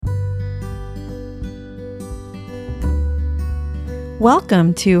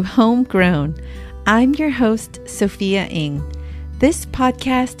Welcome to Homegrown. I'm your host, Sophia Ng. This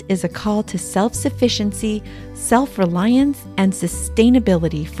podcast is a call to self-sufficiency, self-reliance, and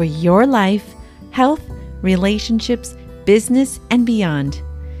sustainability for your life, health, relationships, business, and beyond.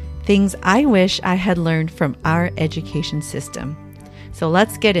 Things I wish I had learned from our education system. So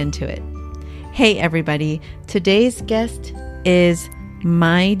let's get into it. Hey everybody, today's guest is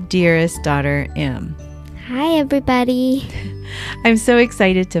my dearest daughter, Em. Hi everybody. I'm so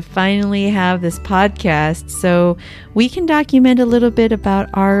excited to finally have this podcast so we can document a little bit about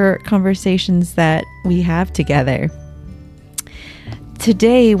our conversations that we have together.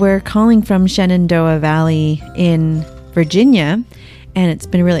 Today we're calling from Shenandoah Valley in Virginia, and it's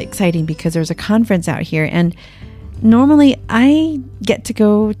been really exciting because there's a conference out here, and normally I get to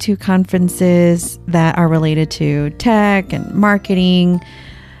go to conferences that are related to tech and marketing,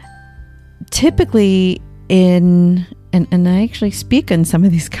 typically and I actually speak on some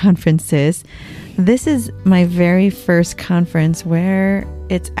of these conferences. This is my very first conference where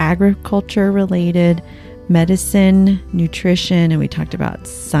it's agriculture related, medicine, nutrition, and we talked about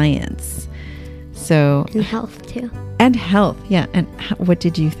science. And health too. And health, yeah. And what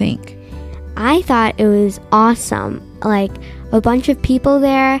did you think? I thought it was awesome. Like, a bunch of people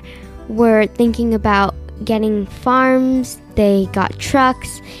there were thinking about getting farms. They got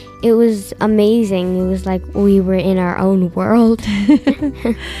trucks. It was amazing. It was like we were in our own world.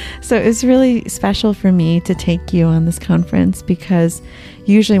 So it's really special for me to take you on this conference because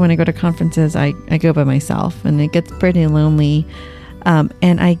usually when I go to conferences, I go by myself and it gets pretty lonely.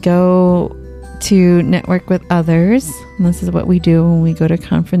 And I go to network with others. And this is what we do when we go to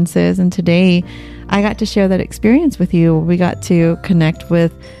conferences. And today I got to share that experience with you. We got to connect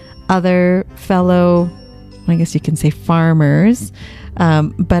with other fellow, I guess you can say, farmers.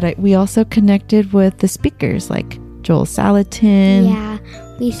 But we also connected with the speakers like Joel Salatin. Yeah,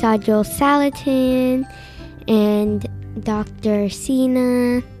 we saw Joel Salatin and Dr.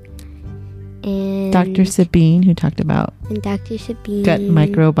 Sina and Dr. Sabine, who talked about Dr. Sabine. gut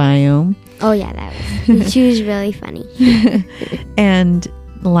microbiome. Oh yeah, she was really funny. And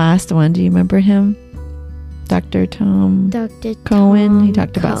the last one, do you remember him? Dr. Tom Cohen. He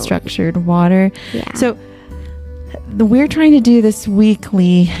talked about structured water. Yeah. So we're trying to do this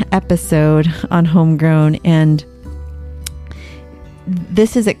weekly episode on Homegrown, and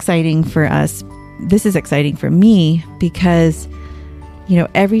this is exciting for us. This is exciting for me because, you know,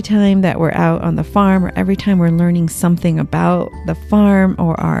 every time that we're out on the farm or every time we're learning something about the farm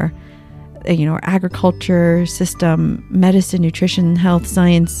or our agriculture system, medicine, nutrition, health,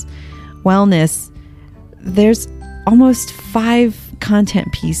 science, wellness, there's almost 5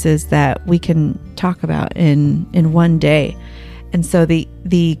 content pieces that we can talk about in one day. And so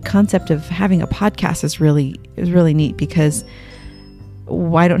the concept of having a podcast is really neat because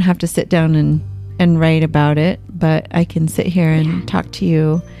I don't have to sit down and write about it, but I can sit here and talk to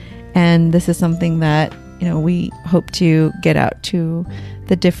you. And this is something that, you know, we hope to get out to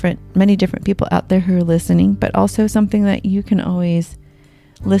the many different people out there who are listening, but also something that you can always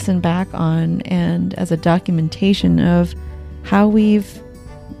listen back on and as a documentation of how we've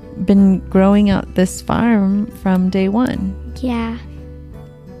been growing out this farm from day one. Yeah.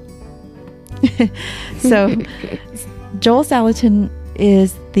 So Joel Salatin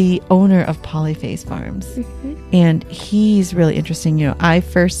is the owner of Polyface Farms. Mm-hmm. And he's really interesting. You know, I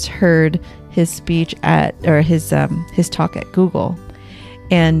first heard his speech his talk at Google,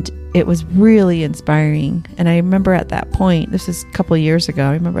 and it was really inspiring. And I remember at that point, this is a couple of years ago,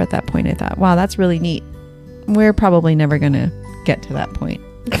 I thought, wow, that's really neat. We're probably never going to get to that point.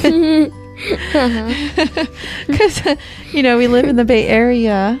 Because, you know, we live in the Bay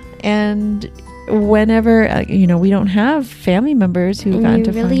Area, and whenever, we don't have family members who got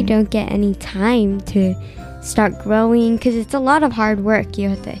into farming. You really don't get any time to start growing because it's a lot of hard work. You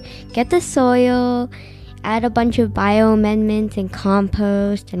have to get the soil, add a bunch of bio amendments and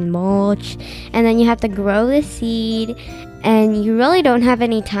compost and mulch, and then you have to grow the seed, and you really don't have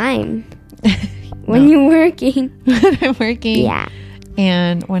any time when you're working. When I'm working. Yeah.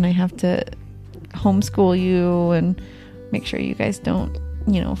 And when I have to homeschool you and make sure you guys don't,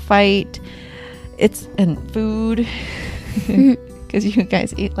 fight. And food, because you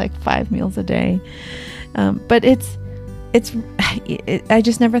guys eat like 5 meals a day. But I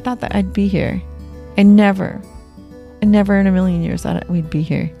just never thought that I'd be here. I never in a million years thought we'd be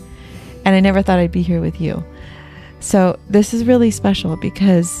here. And I never thought I'd be here with you. So this is really special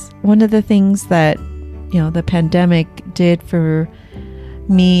because one of the things that, the pandemic did for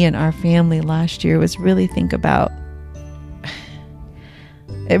me and our family last year was really think about,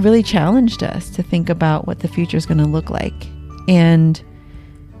 it really challenged us to think about what the future is going to look like. And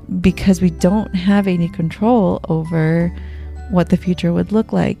because we don't have any control over what the future would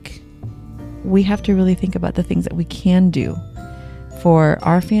look like, we have to really think about the things that we can do for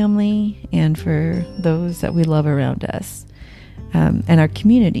our family and for those that we love around us, and our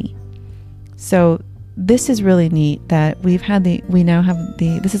community. So this is really neat that we now have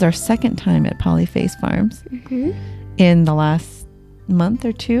this is our second time at Polyface Farms in the last month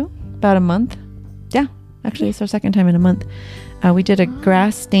or two, about a month. Yeah, actually it's our second time in a month. We did a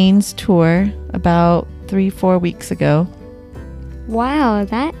grass stains tour about 3-4 weeks ago. Wow,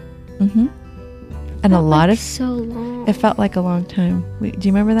 that and a lot of so long. It felt like a long time. Do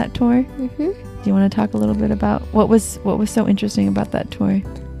you remember that tour? Do you want to talk a little bit about what was so interesting about that tour?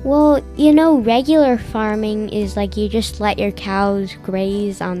 Well, regular farming is like you just let your cows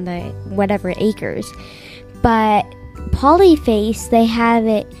graze on the whatever acres. But Polyface, they have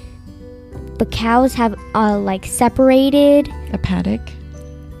it, the cows have like separated. A paddock?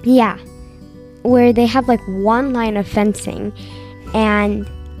 Yeah. Where they have like one line of fencing, and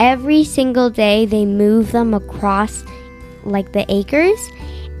every single day they move them across like the acres,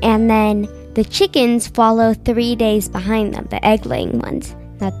 and then the chickens follow 3 days behind them, the egg laying ones,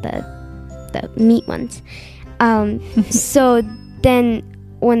 not the meat ones. So then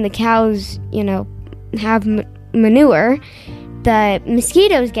when the cows, have manure, the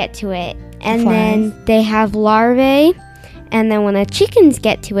mosquitoes get to it, and then they have larvae, and then when the chickens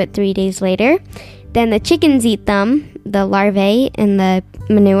get to it 3 days later, then the chickens eat them, the larvae and the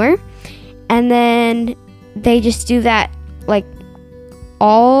manure, and then they just do that like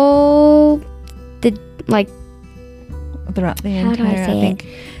all the throughout the entire, I think.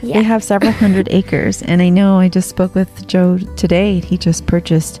 Yeah. They have several hundred acres, and I know I just spoke with Joe today. He just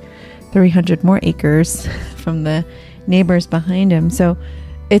purchased 300 more acres from the neighbors behind him. So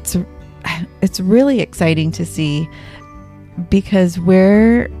it's really exciting to see, because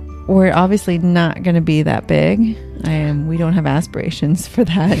we're obviously not going to be that big. We don't have aspirations for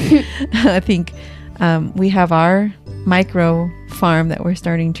that. I think we have our micro farm that we're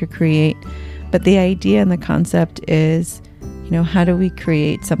starting to create, but the idea and the concept is, how do we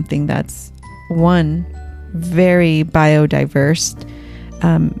create something that's, one, very biodiverse,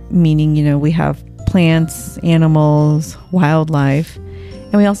 meaning, we have plants, animals, wildlife,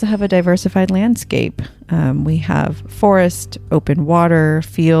 and we also have a diversified landscape. We have forest, open water,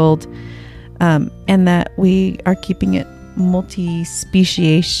 field, and that we are keeping it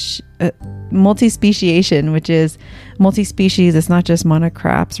multi-speciation, which is multi-species. It's not just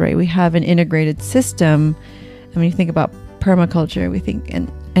monocrops, right? We have an integrated system. And when you think about permaculture, we think,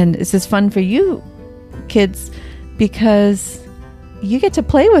 and this is fun for you kids, because you get to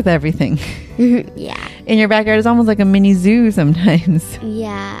play with everything. Yeah. In your backyard, it's almost like a mini zoo sometimes.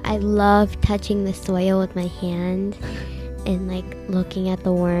 Yeah, I love touching the soil with my hand and like looking at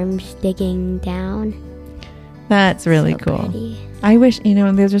the worms digging down. That's really cool. Pretty. I wish,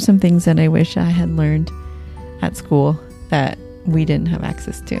 those are some things that I wish I had learned at school that we didn't have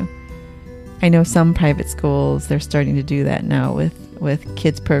access to. I know some private schools, they're starting to do that now with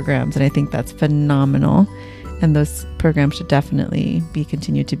kids programs, and I think that's phenomenal. And those programs should definitely be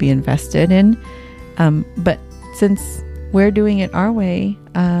continued to be invested in. But since we're doing it our way,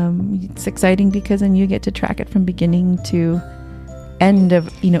 it's exciting because then you get to track it from beginning to end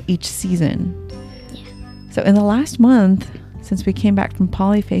of, each season. Yeah. So in the last month, since we came back from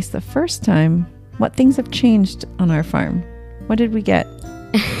Polyface the first time, what things have changed on our farm? What did we get?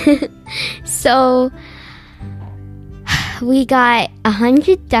 So we got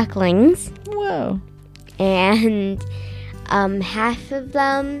 100 ducklings. Whoa. And half of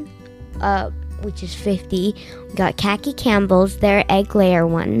them, which is 50, we got khaki Campbells. They're egg layer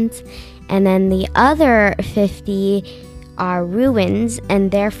ones. And then the other 50 are Ruins,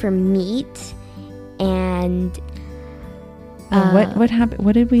 and they're for meat. And what happened?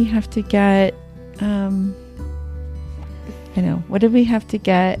 What did we have to get? What did we have to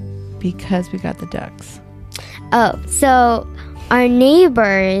get because we got the ducks? Oh, so our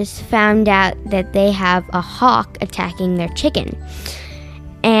neighbors found out that they have a hawk attacking their chicken.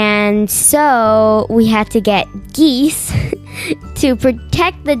 And so we had to get geese to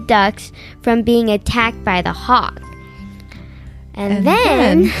protect the ducks from being attacked by the hawk. And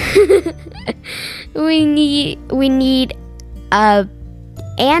then we need a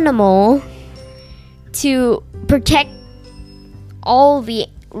animal to protect all the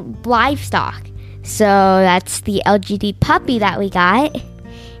livestock. So that's the LGD puppy that we got,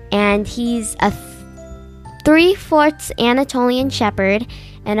 and he's a 3/4 Anatolian Shepherd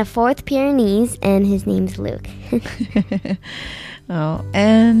and a 1/4 Pyrenees, and his name's Luke. Oh,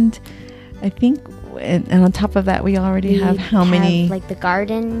 and I think and on top of that, we already have how many? Like the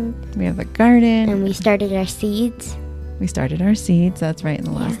garden. We have the garden. And we started our seeds. That's right, in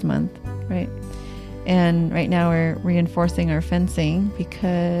the last month. Right. And right now we're reinforcing our fencing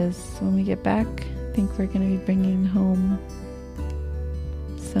because when we get back, I think we're going to be bringing home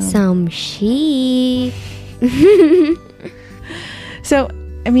some sheep. So,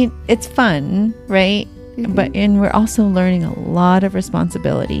 I mean, it's fun, right? And we're also learning a lot of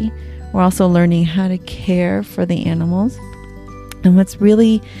responsibility. We're also learning how to care for the animals. And what's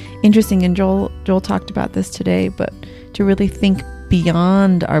really interesting, and Joel talked about this today, but to really think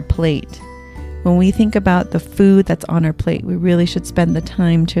beyond our plate. When we think about the food that's on our plate, we really should spend the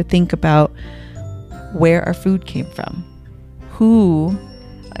time to think about where our food came from.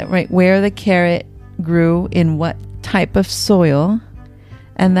 Where the carrot grew, in what type of soil,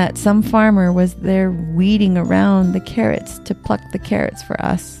 and that some farmer was there weeding around the carrots to pluck the carrots for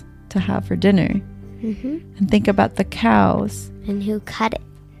us to have for dinner. And think about the cows. And who cut it?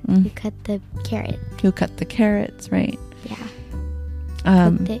 Who cut the carrot? Who cut the carrots, right? Yeah.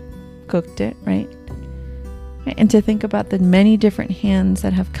 Cooked it, right? And to think about the many different hands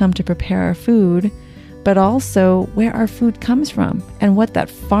that have come to prepare our food, but also where our food comes from and what that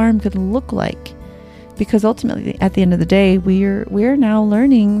farm could look like. Because ultimately, at the end of the day, we're now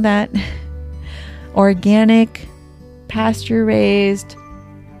learning that organic, pasture-raised,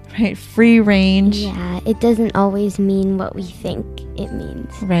 right, free range. Yeah, it doesn't always mean what we think it means.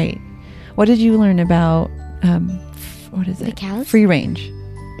 Right. What did you learn about, what is it? The cows? Free range.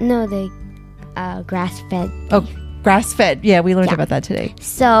 No, the grass-fed. Oh, grass-fed. Yeah, we learned about that today.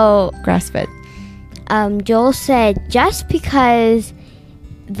 So, grass-fed. Joel said just because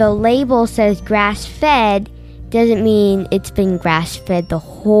the label says grass-fed doesn't mean it's been grass-fed its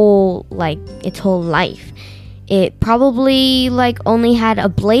whole life. It probably only had a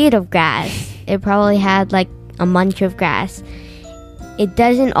blade of grass. It probably had a munch of grass. It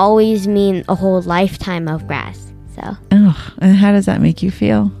doesn't always mean a whole lifetime of grass. So. Oh, and how does that make you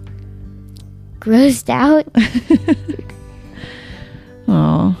feel? Grossed out.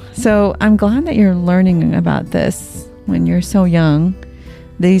 Oh, so I'm glad that you're learning about this when you're so young.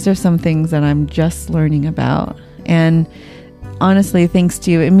 These are some things that I'm just learning about. And honestly, thanks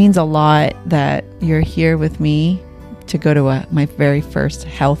to you, it means a lot that you're here with me to go to my very first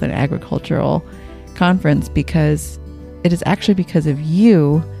health and agricultural conference, because it is actually because of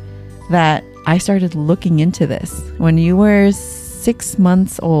you that I started looking into this. When you were 6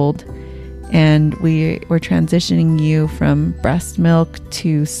 months old and we were transitioning you from breast milk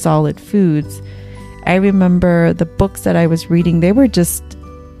to solid foods, I remember the books that I was reading, they were just,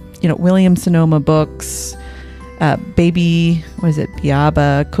 William Sonoma books, baby,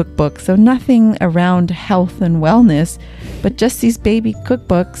 Biaba cookbooks. So nothing around health and wellness, but just these baby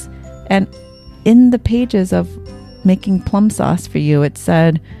cookbooks. And in the pages of making plum sauce for you, it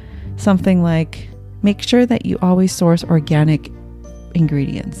said something like, make sure that you always source organic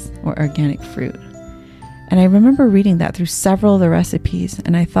ingredients or organic fruit. And I remember reading that through several of the recipes,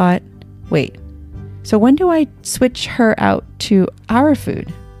 and I thought, wait, so when do I switch her out to our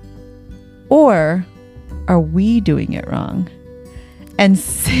food? Or are we doing it wrong? And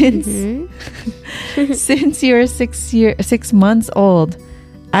since since you're 6 months old,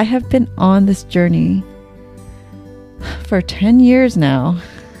 I have been on this journey for 10 years now,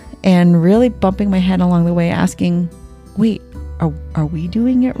 and really bumping my head along the way, asking, wait, are we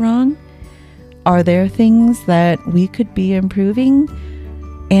doing it wrong? Are there things that we could be improving?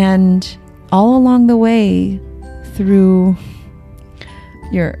 And all along the way, through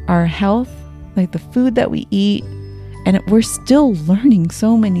our health, like the food that we eat, and we're still learning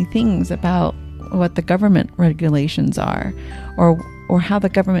so many things about what the government regulations are, or how the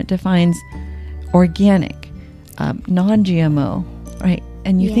government defines organic, non-GMO, right?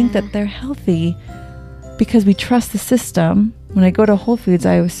 And you think that they're healthy because we trust the system. When I go to Whole Foods,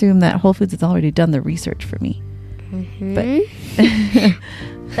 I assume that Whole Foods has already done the research for me.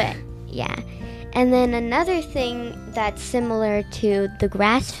 But yeah. And then another thing that's similar to the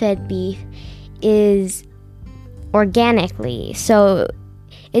grass-fed beef is organically. So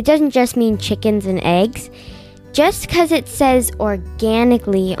it doesn't just mean chickens and eggs. Just because it says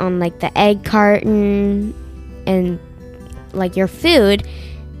organically on the egg carton and your food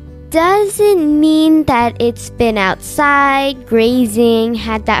doesn't mean that it's been outside grazing,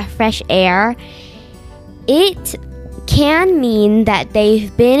 had that fresh air. It can mean that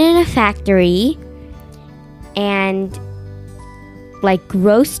they've been in a factory and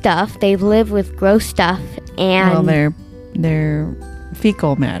gross stuff. They've lived with gross stuff, and they're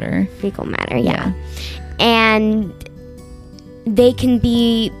fecal matter. Fecal matter, yeah. And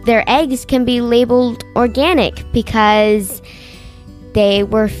their eggs can be labeled organic because they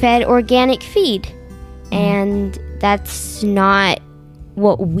were fed organic feed. And that's not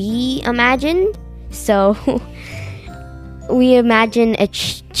what we imagined. So we imagine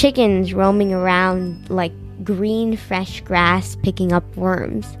chickens roaming around like green, fresh grass, picking up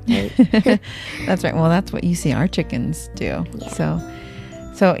worms. Right? That's right. Well, that's what you see our chickens do. Yeah.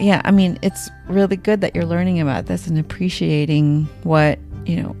 So yeah, I mean, it's really good that you're learning about this and appreciating what,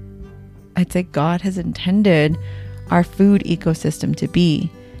 I'd say God has intended our food ecosystem to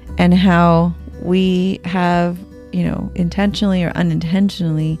be, and how we have, intentionally or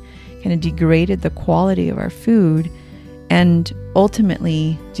unintentionally kind of degraded the quality of our food, and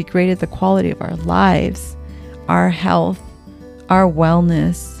ultimately degraded the quality of our lives, our health, our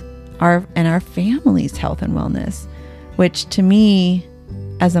wellness, and our family's health and wellness, which to me,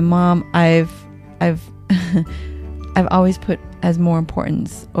 as a mom, I've always put as more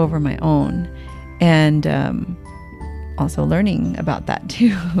importance over my own, and also learning about that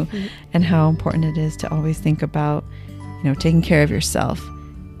too, and how important it is to always think about, taking care of yourself,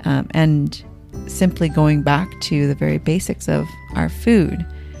 and simply going back to the very basics of our food,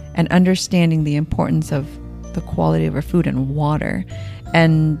 and understanding the importance of the quality of our food and water.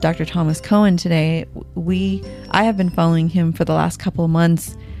 And Dr. Thomas Cohen today, I have been following him for the last couple of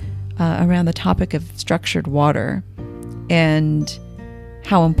months around the topic of structured water, and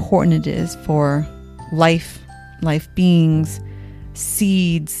how important it is for life beings,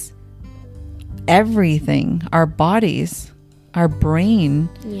 seeds, everything, our bodies, our brain.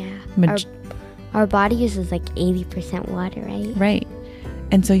 Yeah. Our body uses like 80% water, right? Right.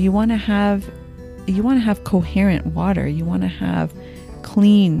 And so you want to have coherent water. You want to have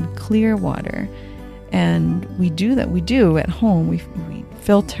clean, clear water. And we do that. We do at home. We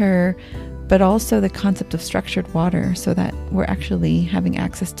filter, but also the concept of structured water, so that we're actually having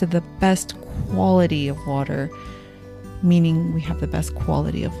access to the best quality of water, meaning we have the best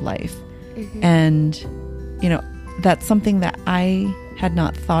quality of life. Mm-hmm. And, that's something that I had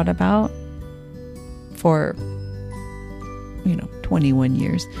not thought about for 21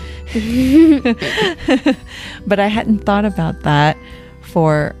 years. But I hadn't thought about that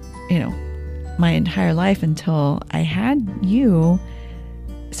for, my entire life until I had you.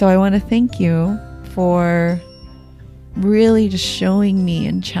 So I want to thank you for really just showing me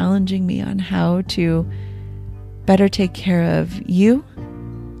and challenging me on how to better take care of you,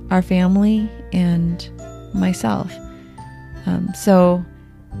 our family, and myself. So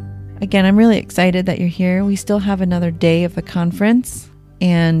again, I'm really excited that you're here. We still have another day of the conference,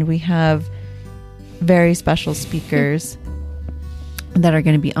 and we have very special speakers that are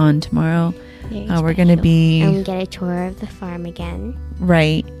going to be on tomorrow. We're going to be... And get a tour of the farm again.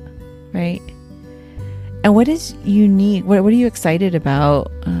 Right. And what is unique? What are you excited about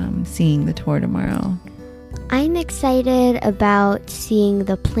seeing the tour tomorrow? I'm excited about seeing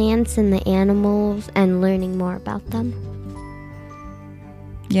the plants and the animals and learning more about them.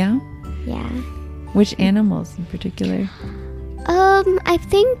 Yeah? Yeah. Which animals in particular? I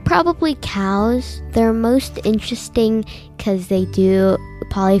think probably cows. They're most interesting because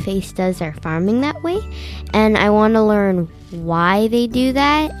Polyface does their farming that way. And I want to learn why they do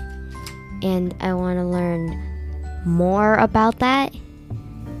that. And I want to learn more about that.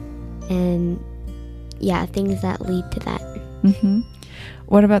 And yeah, things that lead to that. Mm-hmm.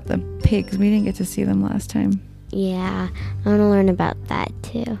 What about the pigs? We didn't get to see them last time. Yeah, I want to learn about that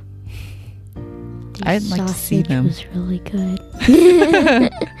too. I'd like to see them. Sausage was really good.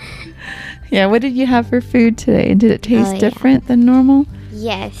 Yeah, what did you have for food today? And did it taste different than normal?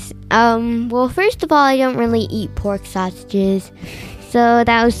 Yes. Well, first of all, I don't really eat pork sausages, so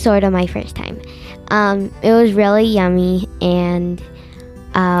that was sort of my first time. It was really yummy, and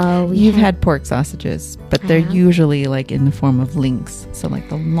You've had pork sausages, but they're usually like in the form of links, so like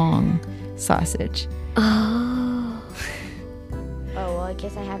the long sausage. Oh, well, I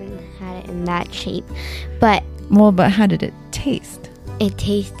guess I haven't had it in that shape, but how did it taste? It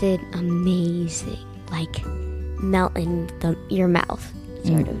tasted amazing, like melt in your mouth,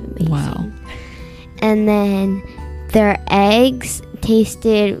 sort of amazing. Wow. And then their eggs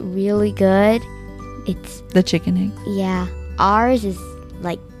tasted really good. It's the chicken egg. Yeah, ours is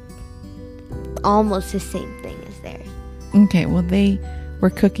like almost the same thing as theirs. Okay, well they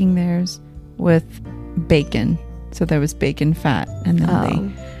were cooking theirs with bacon, so there was bacon fat, and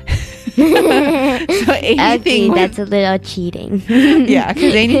then so anything that's a little cheating. Yeah,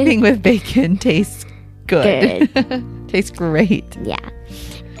 because anything with bacon tastes good. Tastes great. Yeah.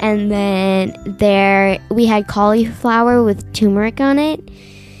 And then we had cauliflower with turmeric on it.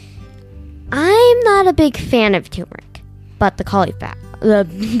 I'm not a big fan of turmeric. but the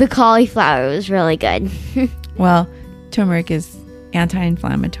cauliflower was really good. Well, turmeric is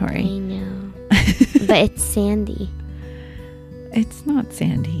anti-inflammatory. I know. But it's sandy. It's not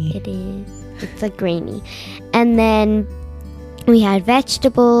sandy. It is. It's like grainy. And then we had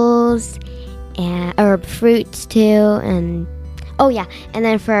vegetables or fruits too. And and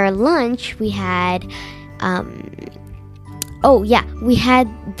then for lunch we had we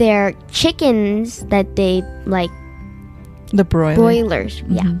had their chickens that they like. The broilers.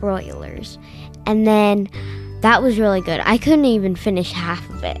 Yeah, broilers. And then that was really good. I couldn't even finish half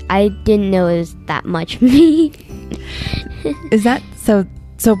of it. I didn't know it was that much meat. Is that so?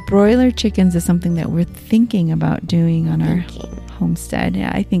 So broiler chickens is something that we're thinking about doing on our homestead.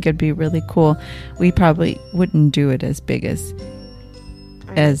 Yeah, I think it'd be really cool. We probably wouldn't do it as big as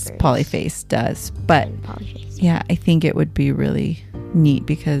Polyface does, but yeah, I think it would be really neat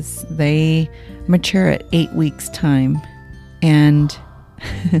because they mature at 8 weeks time, and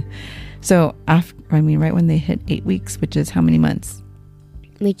so right when they hit 8 weeks, which is how many months?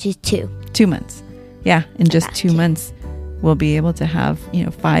 Which is 2 months. Yeah, in just 2 months, we'll be able to have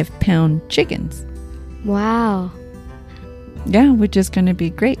 5-pound chickens. Wow. Yeah, which is going to be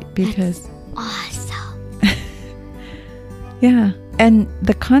great because that's awesome. Yeah, and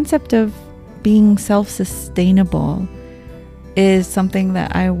the concept of being self-sustainable is something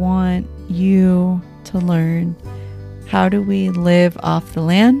that I want you to learn. How do we live off the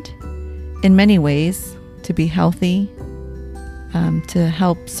land? In many ways, to be healthy, to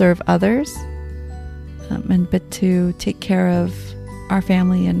help serve others, but to take care of our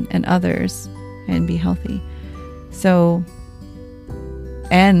family and others and be healthy. So,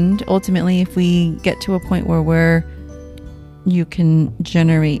 and ultimately, if we get to a point where you can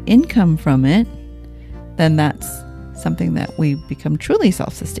generate income from it, then that's something that we become truly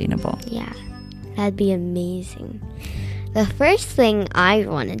self-sustainable. Yeah, that'd be amazing. The first thing I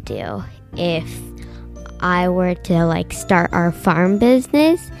want to do if I were to start our farm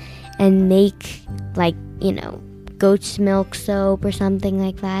business and make goat's milk soap or something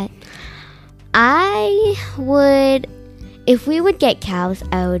like that, if we would get cows,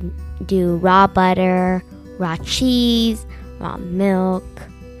 I would do raw butter, raw cheese, raw milk.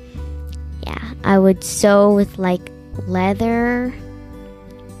 Yeah, I would sew with leather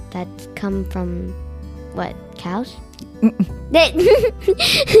that's come from cows?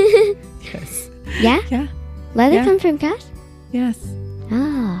 Yes. Yeah? Yeah. Leather comes from cows? Yes.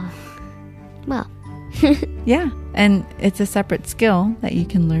 Oh. Well. Yeah, and it's a separate skill that you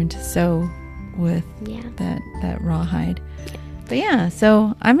can learn to sew with that rawhide. But yeah,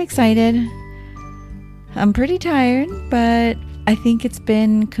 so I'm excited. I'm pretty tired, but I think it's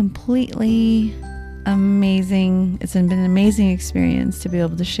been completely amazing. It's been an amazing experience to be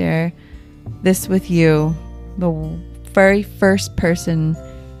able to share this with you, the very first person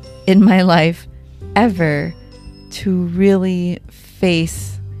in my life ever to really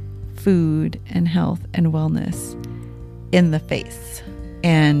face food and health and wellness in the face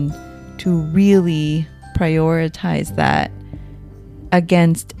and to really prioritize that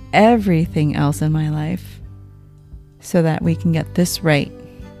against everything else in my life so that we can get this right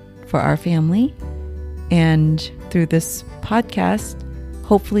for our family and through this podcast,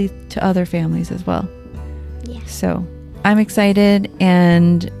 hopefully to other families as well. Yeah. So I'm excited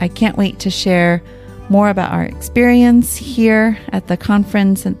and I can't wait to share more about our experience here at the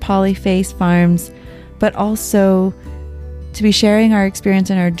conference at Polyface Farms, but also to be sharing our experience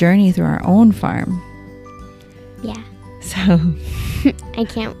and our journey through our own farm. Yeah. So I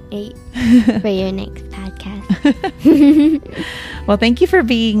can't wait for your next podcast. Well, thank you for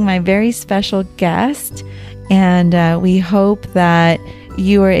being my very special guest. And we hope that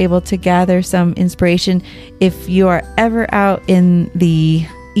you are able to gather some inspiration. If you are ever out in the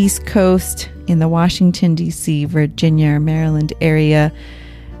East Coast, in the Washington, D.C., Virginia, Maryland area,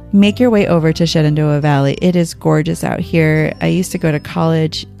 make your way over to Shenandoah Valley. It is gorgeous out here. I used to go to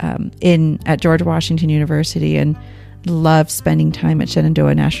college at George Washington University and loved spending time at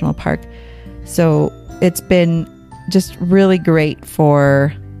Shenandoah National Park. So it's been just really great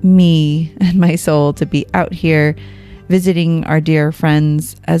for me and my soul to be out here visiting our dear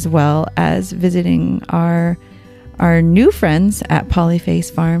friends as well as visiting our new friends at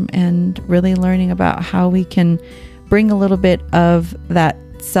Polyface Farm and really learning about how we can bring a little bit of that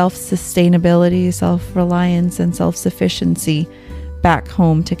self-sustainability, self-reliance, and self-sufficiency back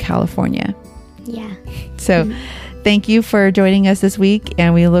home to California. Yeah. So thank you for joining us this week,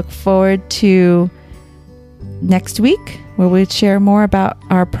 and we look forward to next week where we share more about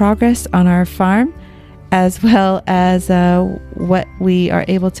our progress on our farm as well as what we are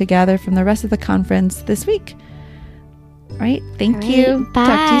able to gather from the rest of the conference this week. right. Thank All you. right, bye.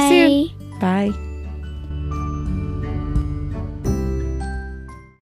 Talk to you soon. Bye.